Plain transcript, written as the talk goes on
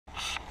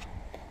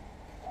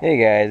Hey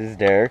guys, this is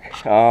Derek.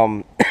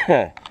 I'm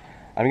going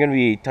to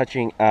be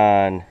touching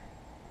on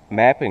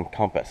map and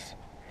compass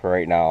for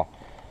right now.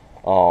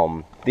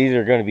 These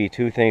are going to be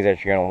two things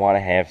that you're going to want to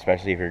have,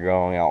 especially if you're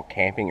going out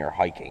camping or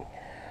hiking.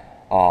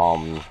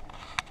 Um,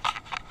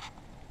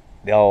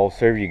 they'll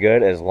serve you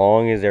good as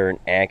long as they're an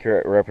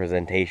accurate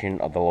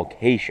representation of the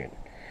location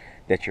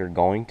that you're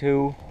going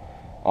to.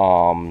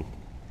 Um,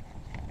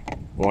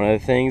 One of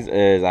the things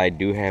is I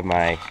do have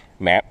my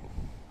map.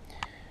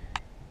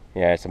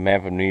 Yeah, it's a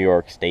map of New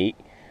York State.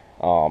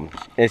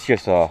 It's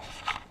just a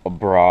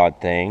broad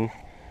thing.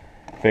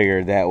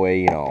 Figured that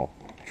way,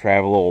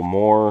 travel a little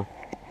more,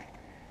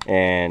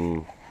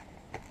 and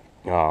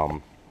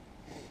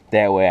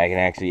that way I can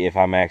actually, if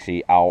I'm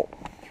actually out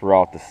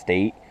throughout the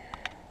state,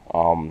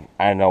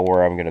 I know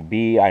where I'm gonna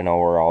be. I know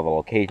where all the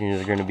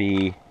locations are gonna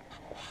be.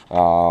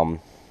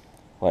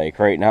 Like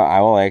right now,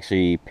 I will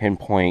actually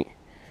pinpoint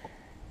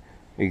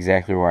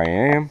exactly where I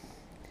am.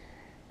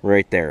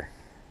 Right there,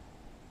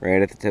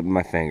 right at the tip of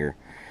my finger.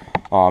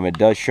 It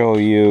does show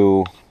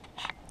you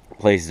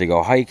places to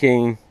go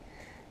hiking,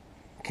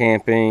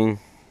 camping,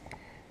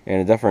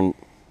 and a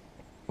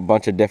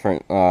bunch of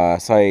different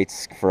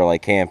sites for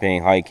like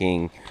camping,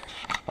 hiking,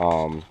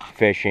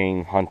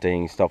 fishing,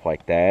 hunting, stuff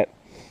like that.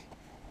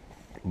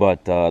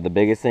 But the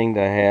biggest thing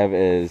to have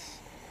is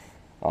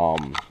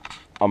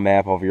a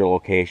map of your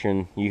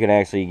location. You can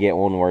actually get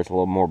one where it's a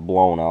little more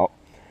blown up,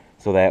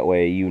 so that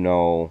way you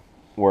know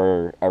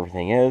where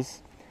everything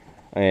is.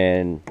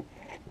 And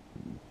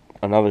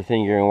another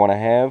thing you're going to want to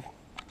have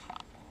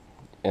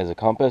is a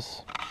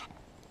compass.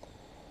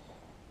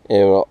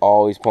 It will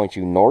always point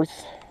you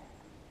north.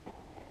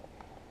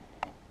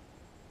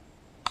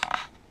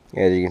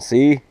 As you can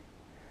see,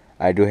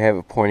 I do have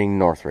it pointing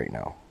north right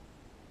now.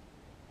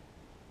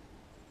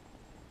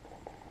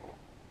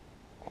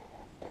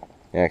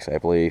 Actually, I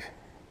believe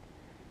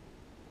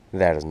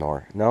that is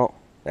north. No,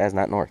 that is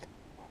not north.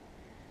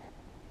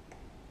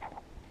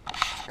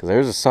 Because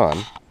there's a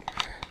sun.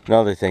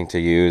 Another thing to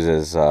use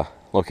is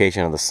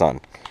location of the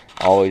sun.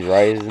 Always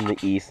rises in the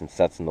east and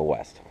sets in the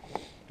west.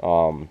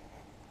 But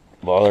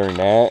other than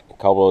that, a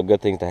couple of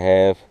good things to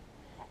have.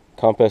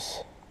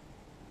 Compass.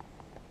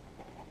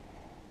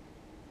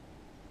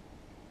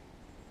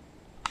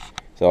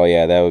 So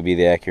yeah, that would be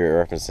the accurate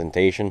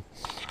representation.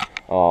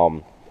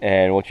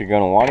 And what you're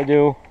going to want to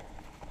do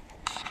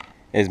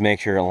is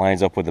make sure it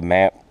lines up with the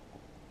map.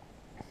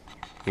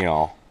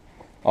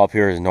 Up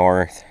here is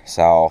north,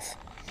 south,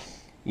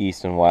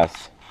 east, and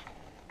west.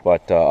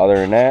 But other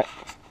than that,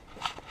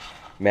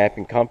 map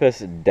and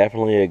compass is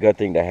definitely a good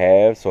thing to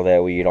have, so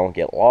that way you don't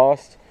get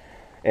lost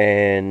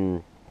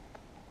and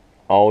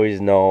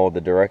always know the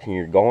direction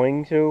you're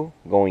going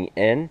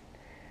in,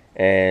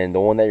 and the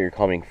one that you're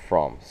coming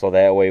from. So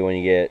that way when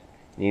you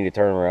need to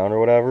turn around or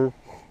whatever,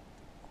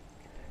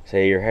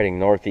 say you're heading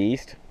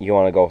northeast, you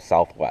want to go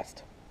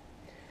southwest.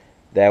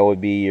 That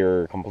would be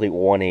your complete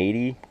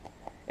 180,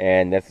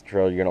 and that's the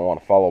trail you're going to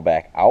want to follow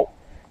back out.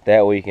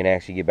 That way you can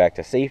actually get back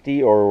to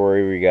safety or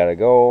wherever you got to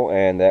go,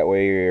 and that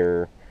way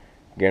you're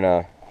going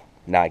to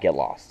not get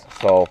lost.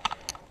 So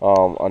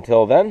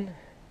until then,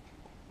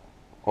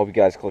 hope you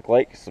guys click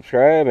like,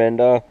 subscribe, and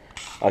I'll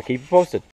keep you posted.